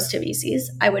intros to VCs,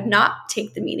 I would not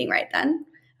take the meeting right then.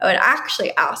 I would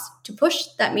actually ask to push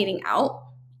that meeting out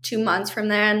 2 months from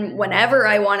then, whenever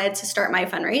I wanted to start my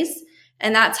fundraise.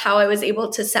 And that's how I was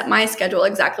able to set my schedule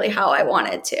exactly how I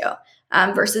wanted to,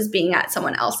 versus being at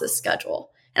someone else's schedule.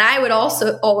 And I would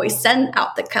also always send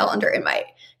out the calendar invite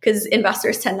because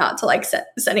investors tend not to like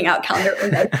sending out calendar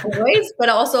invites always, but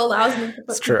it also allows me to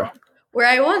put people where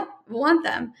I want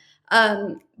them.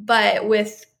 But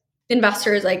with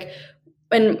investors, like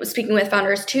when speaking with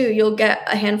founders too, you'll get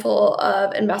a handful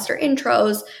of investor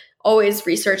intros, always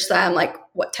research them, like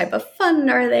what type of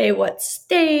fund are they, what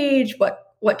stage, what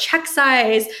check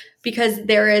size, because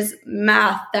there is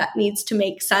math that needs to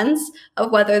make sense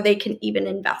of whether they can even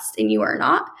invest in you or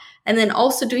not. And then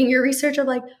also doing your research of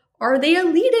like, are they a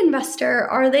lead investor?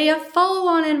 Are they a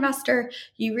follow-on investor?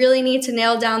 You really need to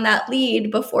nail down that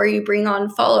lead before you bring on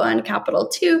follow-on capital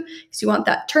too, because you want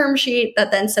that term sheet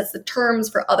that then sets the terms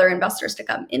for other investors to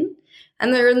come in.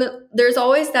 And there's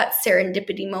always that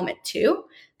serendipity moment too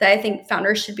that I think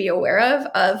founders should be aware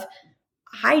of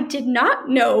I did not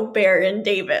know Baron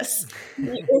Davis. He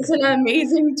is an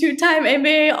amazing 2-time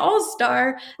NBA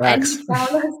All-Star, and he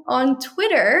found us on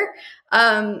Twitter.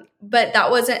 But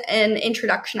that wasn't an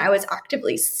introduction I was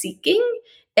actively seeking.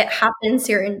 It happened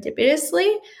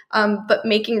serendipitously, but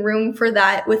making room for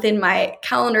that within my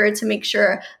calendar to make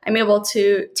sure I'm able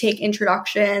to take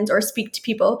introductions or speak to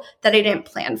people that I didn't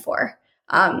plan for.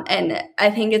 And I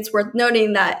think it's worth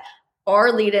noting that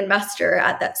our lead investor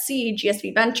at that seed,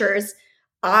 GSV Ventures,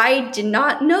 I did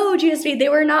not know GSV. They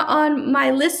were not on my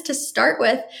list to start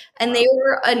with. And they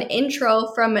were an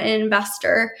intro from an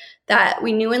investor that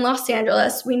we knew in Los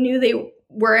Angeles. We knew they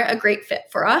weren't a great fit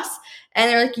for us. And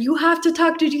they're like, you have to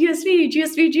talk to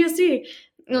GSV.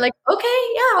 And we're like, okay,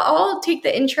 yeah, I'll take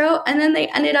the intro. And then they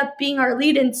ended up being our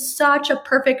lead and such a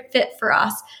perfect fit for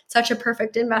us, such a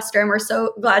perfect investor. And we're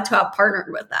so glad to have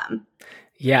partnered with them.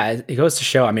 Yeah, it goes to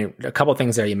show, I mean, a couple of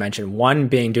things there you mentioned. One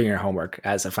being doing your homework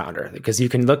as a founder, because you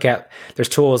can look at, there's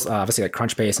tools, obviously like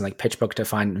Crunchbase and like PitchBook to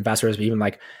find investors, but even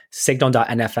like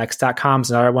signal.nfx.com is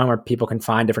another one where people can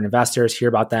find different investors, hear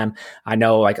about them. I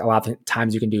know like a lot of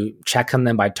times you can do checks on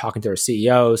them by talking to their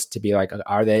CEOs to be like,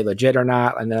 are they legit or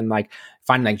not? And then like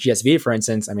finding like GSV, for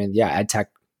instance, I mean, yeah, ed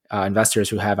tech investors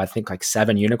who have, I think, like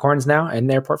 7 unicorns now in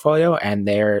their portfolio, and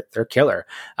they're killer.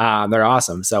 They're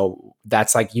awesome. So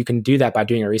that's like, you can do that by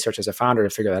doing your research as a founder to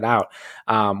figure that out,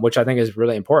 which I think is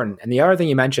really important. And the other thing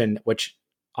you mentioned, which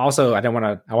also I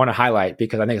want to highlight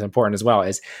because I think it's important as well,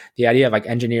 is the idea of like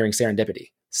engineering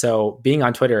serendipity. So being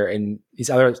on Twitter and these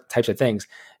other types of things,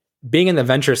 being in the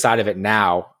venture side of it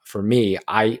now, for me,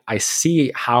 I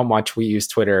see how much we use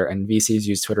Twitter and VCs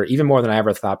use Twitter even more than I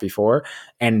ever thought before.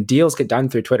 And deals get done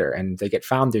through Twitter and they get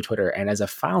found through Twitter. And as a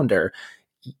founder,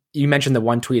 you mentioned the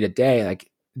one tweet a day,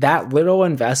 like that little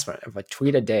investment of a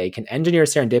tweet a day can engineer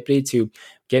serendipity to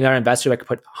get another investor that could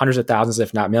put hundreds of thousands,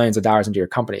 if not millions of dollars into your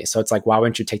company. So it's like, why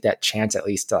wouldn't you take that chance at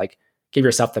least to like give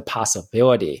yourself the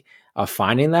possibility of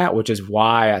finding that, which is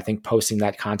why I think posting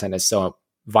that content is so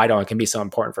vital and can be so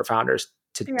important for founders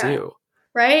to do.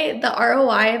 Right? The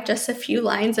ROI of just a few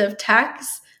lines of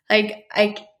text, like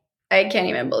I can't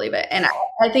even believe it. And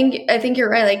I think you're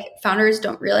right. Like founders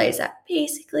don't realize that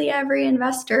basically every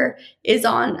investor is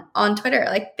on Twitter.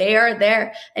 Like they are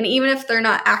there. And even if they're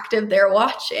not active, they're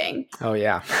watching. Oh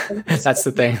yeah. That's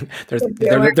the thing.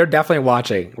 They're definitely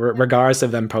watching, regardless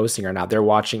of them posting or not. They're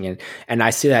watching. And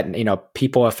I see that, you know,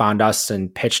 people have found us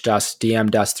and pitched us,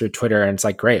 DM'd us through Twitter. And it's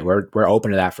like, great, we're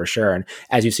open to that for sure. And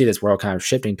as you see this world kind of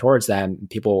shifting towards that and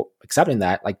people accepting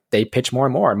that, like they pitch more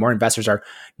and more. And more investors are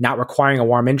not requiring a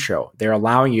warm intro. They're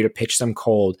allowing you to pitch them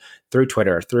cold through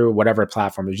Twitter, through whatever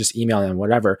platform, or just email them,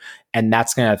 whatever. And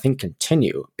that's going to, I think,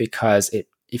 continue because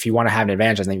if you want to have an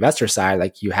advantage on the investor side,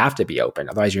 like you have to be open.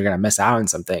 Otherwise, you're going to miss out on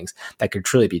some things that could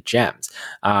truly be gems,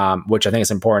 which I think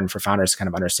is important for founders to kind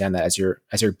of understand that as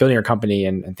you're building your company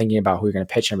and thinking about who you're going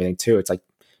to pitch and everything too. It's like,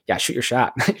 yeah, shoot your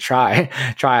shot, try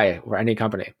for any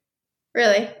company.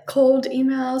 Really, cold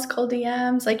emails, cold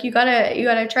DMs, like you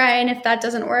gotta try. And if that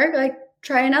doesn't work, like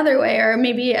try another way, or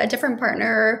maybe a different partner,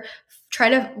 or try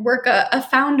to work a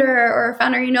founder or a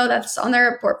founder you know that's on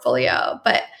their portfolio.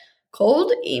 But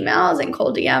cold emails and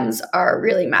cold DMs are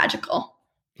really magical.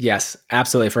 Yes,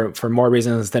 absolutely. For more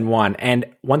reasons than one. And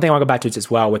one thing I want to go back to is as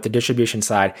well with the distribution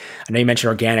side. I know you mentioned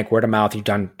organic word of mouth. You've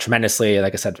done tremendously,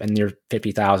 like I said, and you're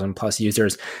 50,000 plus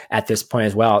users at this point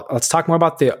as well. Let's talk more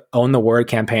about the Own the Word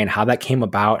campaign, how that came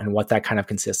about and what that kind of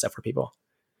consists of for people.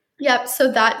 Yep.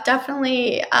 So that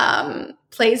definitely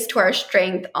plays to our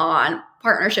strength on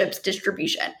partnerships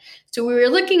distribution. So we were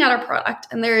looking at our product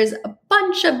and there is a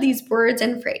bunch of these words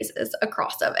and phrases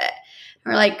across of it.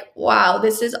 And we're like, wow,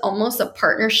 this is almost a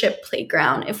partnership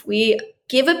playground. If we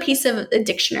give a piece of a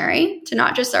dictionary to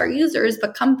not just our users,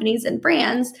 but companies and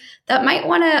brands that might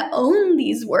want to own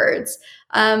these words.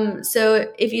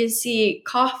 So if you see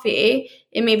coffee,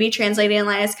 it may be translated in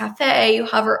line as cafe. You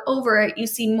hover over it, you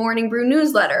see morning brew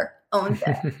newsletter, owns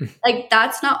it. Like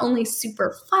that's not only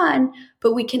super fun,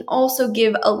 but we can also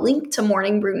give a link to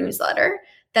morning brew newsletter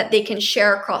that they can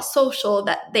share across social,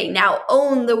 that they now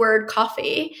own the word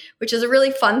coffee, which is a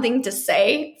really fun thing to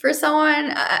say for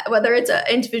someone, whether it's an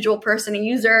individual person, a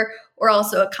user, or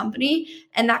also a company.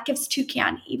 And that gives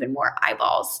Toucan even more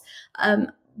eyeballs.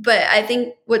 But I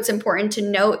think what's important to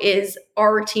note is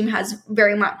our team has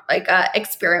very much like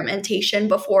experimentation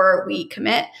before we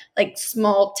commit, like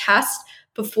small tests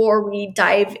before we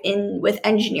dive in with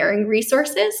engineering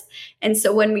resources. And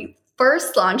so when we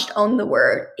first launched Own the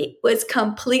Word, it was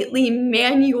completely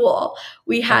manual.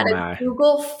 We had a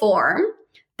Google form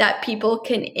that people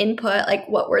can input like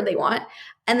what word they want.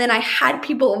 And then I had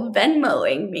people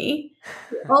Venmoing me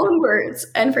their own words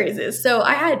and phrases. So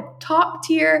I had top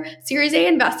tier Series A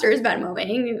investors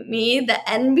Venmoing me, the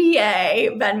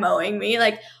NBA Venmoing me,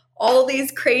 like all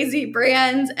these crazy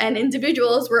brands and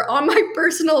individuals were on my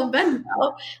personal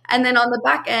Venmo. And then on the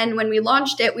back end, when we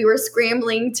launched it, we were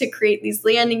scrambling to create these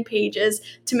landing pages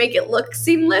to make it look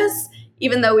seamless,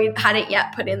 even though we hadn't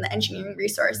yet put in the engineering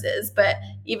resources. But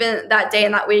even that day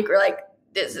and that week, we're like,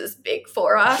 this is big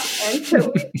for us. And so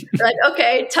we're like,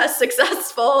 okay, test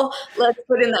successful. Let's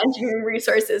put in the engineering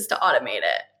resources to automate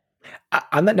it.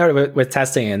 On that note with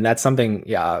testing, and that's something,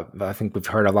 yeah, I think we've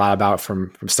heard a lot about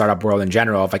from startup world in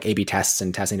general of like A/B tests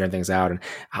and testing different things out. And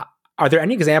are there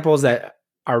any examples that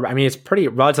are, I mean, it's pretty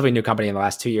relatively new company in the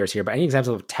last 2 years here, but any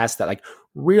examples of tests that like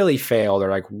really failed or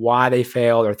like why they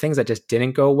failed or things that just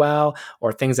didn't go well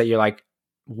or things that you're like,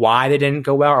 why they didn't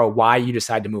go well or why you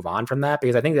decide to move on from that?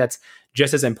 Because I think that's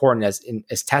just as important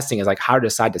as testing is like how to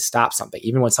decide to stop something.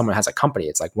 Even when someone has a company,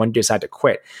 it's like when do you decide to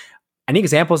quit? Any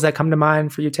examples that come to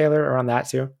mind for you, Taylor, around that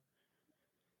too?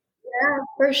 Yeah,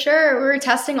 for sure. We're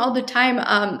testing all the time.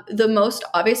 The most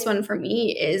obvious one for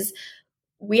me is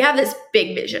we have this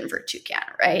big vision for Toucan,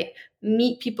 right?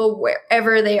 Meet people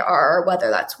wherever they are,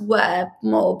 whether that's web,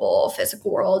 mobile,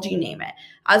 physical world, you name it,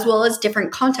 as well as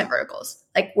different content verticals.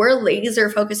 Like we're laser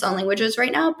focused on languages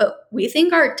right now, but we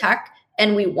think our tech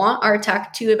and we want our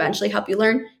tech to eventually help you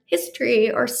learn history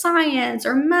or science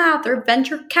or math or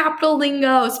venture capital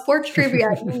lingo, sports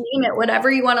trivia, you name it,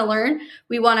 whatever you want to learn,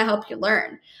 we want to help you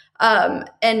learn.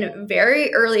 And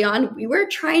very early on, we were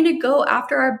trying to go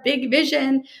after our big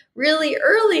vision really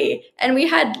early. And we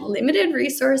had limited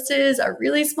resources, a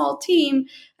really small team.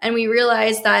 And we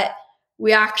realized that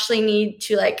we actually need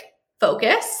to like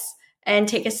focus and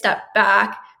take a step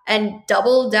back and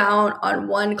double down on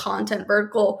one content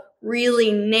vertical,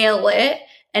 really nail it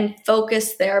and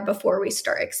focus there before we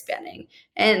start expanding.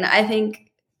 And I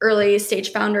think early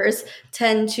stage founders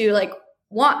tend to like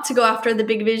want to go after the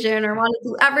big vision or want to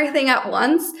do everything at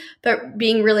once, but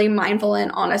being really mindful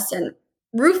and honest and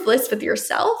ruthless with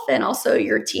yourself and also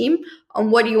your team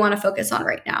on what do you want to focus on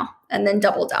right now, and then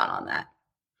double down on that.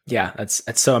 Yeah, that's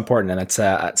so important. And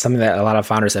that's something that a lot of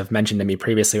founders have mentioned to me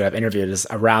previously when I've interviewed is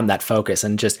around that focus.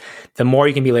 And just the more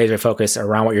you can be laser focused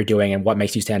around what you're doing and what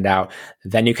makes you stand out,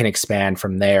 then you can expand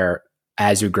from there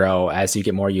as you grow, as you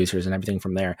get more users and everything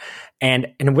from there.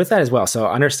 And with that as well. So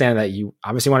understand that you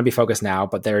obviously want to be focused now,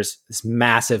 but there's this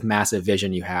massive, massive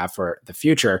vision you have for the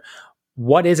future.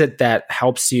 What is it that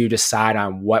helps you decide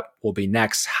on what will be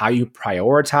next, how you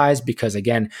prioritize? Because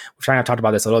again, we're trying to talk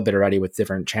about this a little bit already with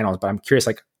different channels, but I'm curious,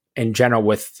 like in general,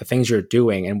 with the things you're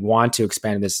doing and want to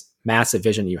expand this massive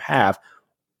vision you have,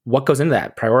 what goes into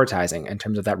that prioritizing in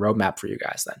terms of that roadmap for you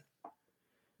guys then?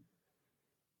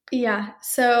 Yeah,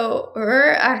 so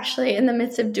we're actually in the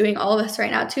midst of doing all of this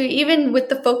right now too. Even with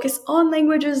the focus on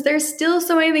languages, there's still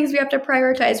so many things we have to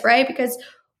prioritize, right? Because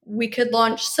we could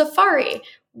launch Safari,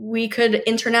 we could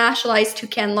internationalize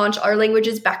Toucan, launch our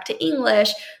languages back to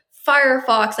English,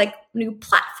 Firefox, like new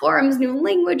platforms, new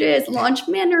languages, launch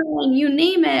Mandarin, you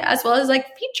name it, as well as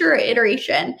like feature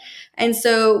iteration. And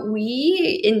so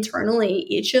we internally,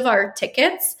 each of our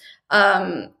tickets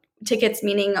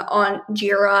meaning on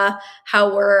Jira,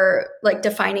 how we're like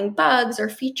defining bugs or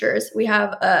features, we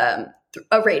have a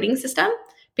rating system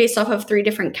based off of 3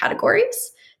 different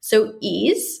categories. So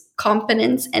ease,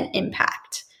 confidence, and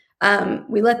impact.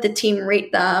 We let the team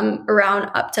rate them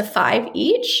around up to 5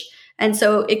 each. And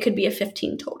so it could be a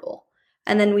 15 total.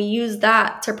 And then we use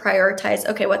that to prioritize,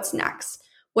 okay, what's next?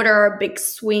 What are our big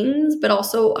swings, but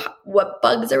also what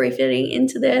bugs are we fitting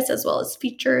into this, as well as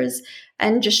features,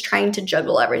 and just trying to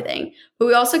juggle everything. But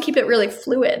we also keep it really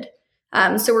fluid.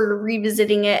 So we're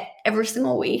revisiting it every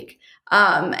single week.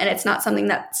 And it's not something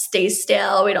that stays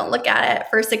stale. We don't look at it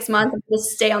for 6 months and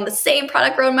just stay on the same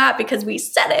product roadmap because we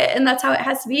set it and that's how it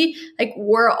has to be. Like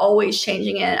we're always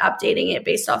changing it and updating it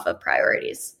based off of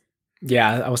priorities.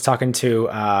 Yeah, I was talking to,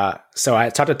 so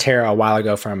I talked to Tara a while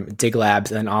ago from Dig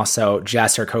Labs and also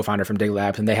Jess, her co-founder from Dig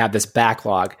Labs, and they have this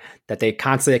backlog that they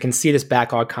can see this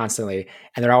backlog constantly,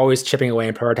 and they're always chipping away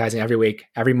and prioritizing every week.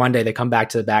 Every Monday, they come back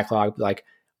to the backlog, like,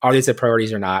 are these the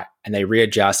priorities or not? And they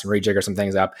readjust and rejigger some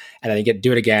things up, and then they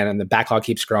do it again, and the backlog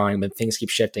keeps growing, but things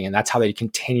keep shifting, and that's how they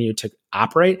continue to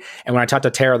operate. And when I talked to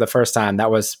Tara the first time,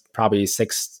 that was probably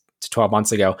 6 to 12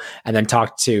 months ago, and then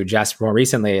talked to Jess more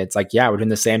recently, it's like, yeah, we're doing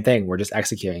the same thing. We're just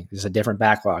executing. There's a different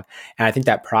backlog. And I think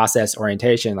that process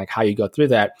orientation, like how you go through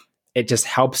that, it just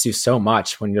helps you so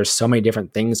much when there's so many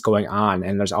different things going on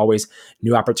and there's always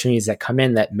new opportunities that come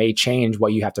in that may change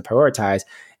what you have to prioritize.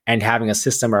 And having a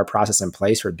system or a process in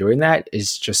place for doing that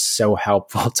is just so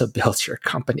helpful to build your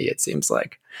company, it seems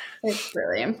like. It's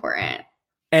really important.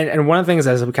 And one of the things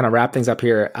as we kind of wrap things up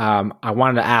here, I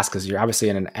wanted to ask, because you're obviously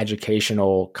in an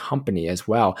educational company as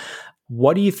well,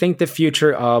 what do you think the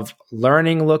future of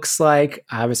learning looks like?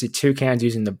 Obviously, Toucan's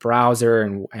using the browser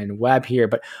and web here,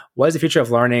 but what does the future of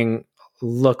learning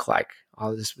look like?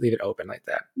 I'll just leave it open like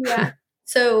that. Yeah.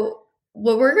 So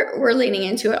what we're leaning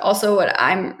into it, also what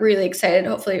I'm really excited,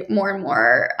 hopefully more and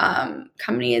more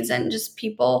companies and just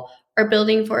people are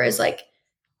building for is like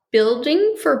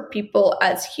building for people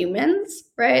as humans,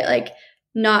 right? Like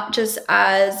not just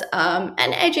as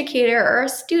an educator or a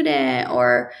student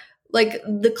or like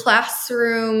the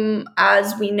classroom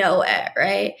as we know it,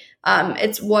 right?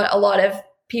 It's what a lot of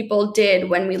people did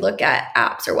when we look at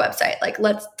apps or website. Like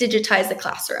let's digitize the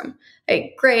classroom.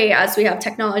 Like great as we have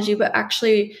technology, but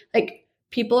actually like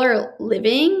people are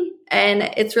living and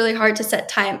it's really hard to set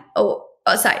time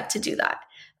aside to do that.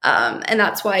 And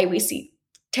that's why we see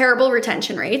terrible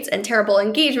retention rates and terrible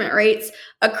engagement rates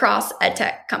across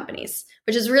edtech companies,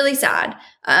 which is really sad.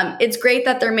 It's great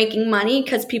that they're making money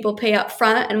because people pay up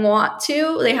front and want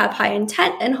to. They have high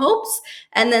intent and hopes,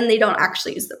 and then they don't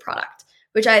actually use the product,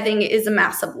 which I think is a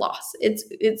massive loss.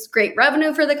 It's great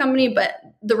revenue for the company, but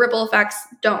the ripple effects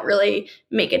don't really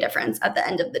make a difference at the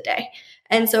end of the day.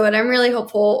 And so what I'm really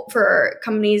hopeful for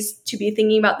companies to be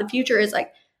thinking about the future is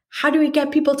like, how do we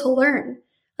get people to learn?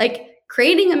 Like,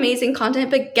 creating amazing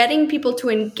content, but getting people to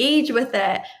engage with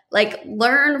it, like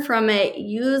learn from it,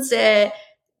 use it,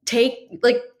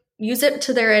 use it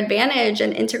to their advantage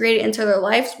and integrate it into their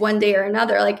lives one day or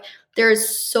another. Like there's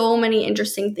so many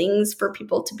interesting things for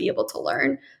people to be able to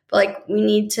learn, but like we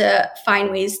need to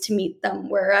find ways to meet them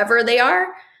wherever they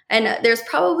are. And there's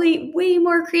probably way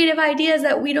more creative ideas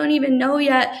that we don't even know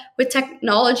yet with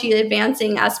technology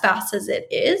advancing as fast as it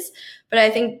is. But I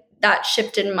think that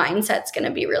shift in mindset is going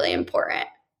to be really important.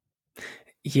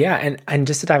 Yeah, and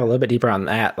just to dive a little bit deeper on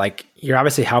that, like you're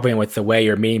obviously helping with the way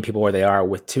you're meeting people where they are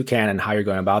with Toucan and how you're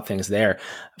going about things there.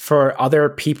 For other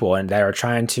people and that are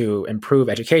trying to improve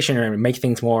education or make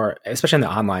things more, especially in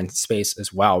the online space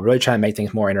as well, really trying to make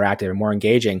things more interactive and more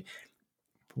engaging,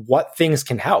 what things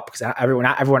can help? Because not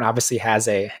everyone obviously has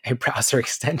a browser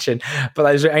extension,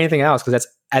 but is there anything else? Because that's,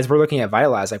 as we're looking at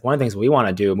Vitalize, like one of the things we want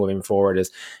to do moving forward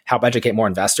is help educate more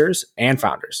investors and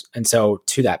founders. And so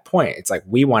to that point, it's like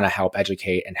we want to help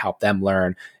educate and help them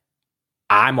learn.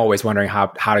 I'm always wondering how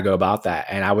to go about that.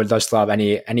 And I would just love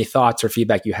any thoughts or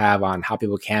feedback you have on how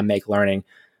people can make learning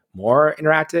more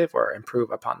interactive or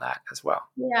improve upon that as well.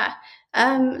 Yeah.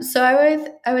 So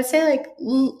I would say like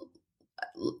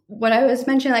what I was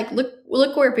mentioning, like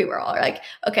look where people are. Like,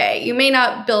 okay, you may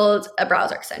not build a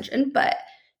browser extension, but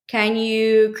can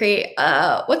you create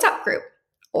a WhatsApp group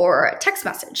or a text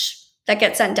message that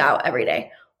gets sent out every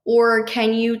day? Or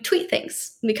can you tweet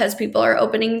things because people are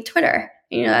opening Twitter,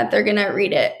 that they're going to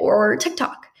read it, or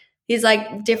TikTok? These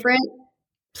like different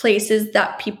places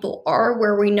that people are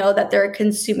where we know that they're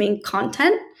consuming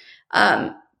content.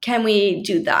 Can we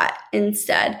do that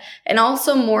instead? And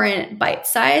also more in bite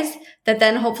size that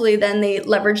then hopefully then they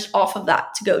leverage off of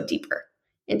that to go deeper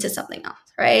into something else,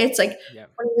 right? It's like one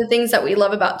of the things that we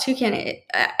love about Toucan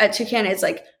is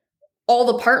like all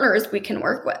the partners we can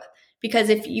work with. Because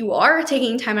if you are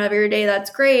taking time out of your day, that's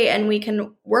great, and we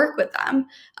can work with them.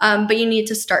 But you need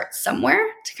to start somewhere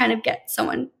to kind of get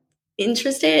someone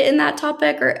interested in that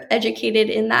topic or educated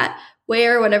in that way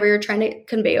or whatever you're trying to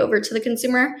convey over to the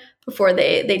consumer before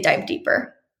they dive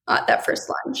deeper at that first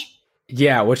lunge.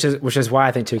 Yeah, which is why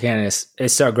I think Toucan is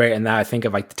so great. And now I think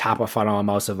of like the top of funnel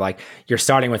almost of like you're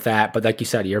starting with that, but like you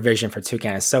said, your vision for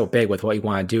Toucan is so big with what you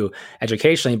want to do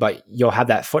educationally, but you'll have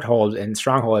that foothold and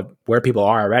stronghold where people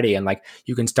are already, and like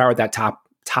you can start with that top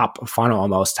funnel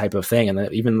almost type of thing. And then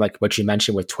even like what you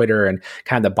mentioned with Twitter and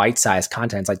kind of the bite-sized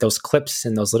content, like those clips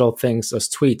and those little things, those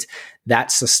tweets,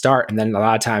 that's the start. And then a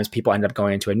lot of times people end up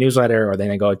going into a newsletter, or then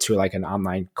they go to like an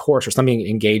online course or something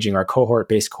engaging, or a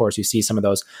cohort-based course. You see some of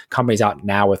those companies out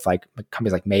now with like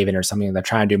companies like Maven or something, they're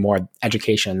trying to do more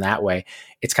education in that way.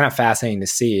 It's kind of fascinating to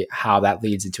see how that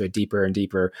leads into a deeper and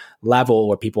deeper level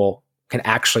where people can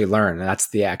actually learn. And that's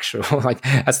the actual, like,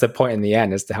 that's the point in the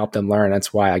end, is to help them learn.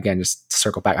 That's why, again, just to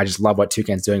circle back, I just love what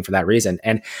Toucan's doing for that reason.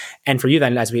 And for you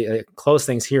then, as we close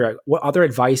things here, what other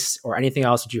advice or anything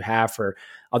else that you have for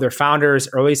other founders,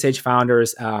 early stage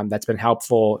founders, that's been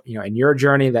helpful, in your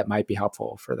journey that might be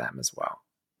helpful for them as well?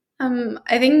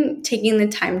 I think taking the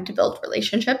time to build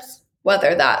relationships,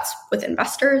 whether that's with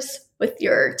investors, with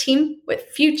your team, with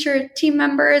future team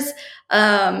members,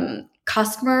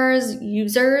 customers,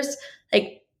 users,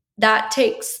 like that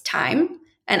takes time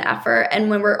and effort. And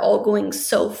when we're all going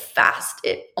so fast,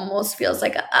 it almost feels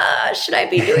like, should I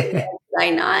be doing this? Should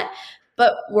I not?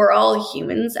 But we're all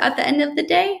humans at the end of the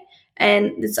day.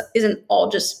 And this isn't all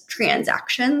just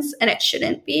transactions, and it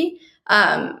shouldn't be.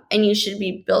 And you should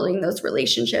be building those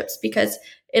relationships because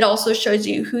it also shows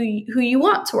you who you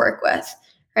want to work with,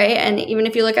 right? And even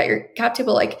if you look at your cap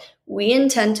table, like we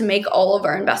intend to make all of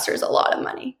our investors a lot of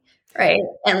money, right?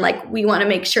 And like we want to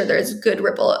make sure there's good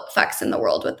ripple effects in the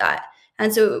world with that.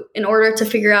 And so in order to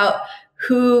figure out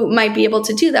who might be able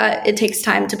to do that, it takes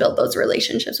time to build those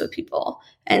relationships with people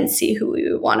and see who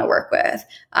we want to work with.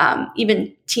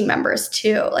 Even team members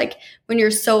too. Like when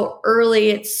you're so early,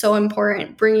 it's so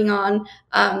important bringing on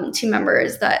team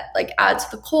members that like add to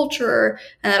the culture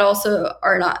and that also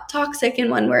are not toxic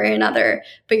in one way or another,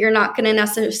 but you're not going to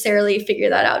necessarily figure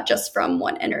that out just from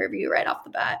one interview right off the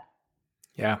bat.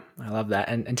 Yeah, I love that.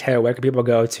 And Taylor, where can people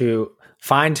go to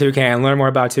find Toucan, learn more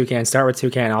about Toucan, start with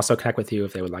Toucan, and also connect with you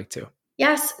if they would like to?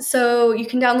 Yes, so you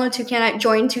can download Toucan at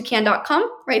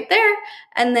jointoucan.com right there.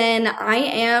 And then I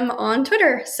am on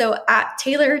Twitter. So at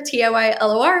Taylor, TAYLOR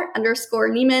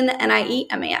 _Nieman,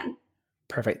 NIEMAN.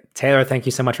 Perfect. Taylor, thank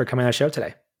you so much for coming on the show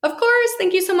today. Of course.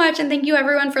 Thank you so much. And thank you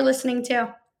everyone for listening too.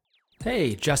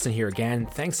 Hey, Justin here again.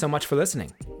 Thanks so much for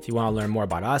listening. If you want to learn more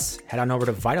about us, head on over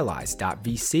to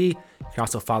vitalize.vc. You can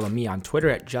also follow me on Twitter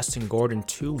at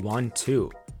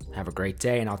JustinGordon212. Have a great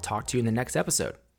day, and I'll talk to you in the next episode.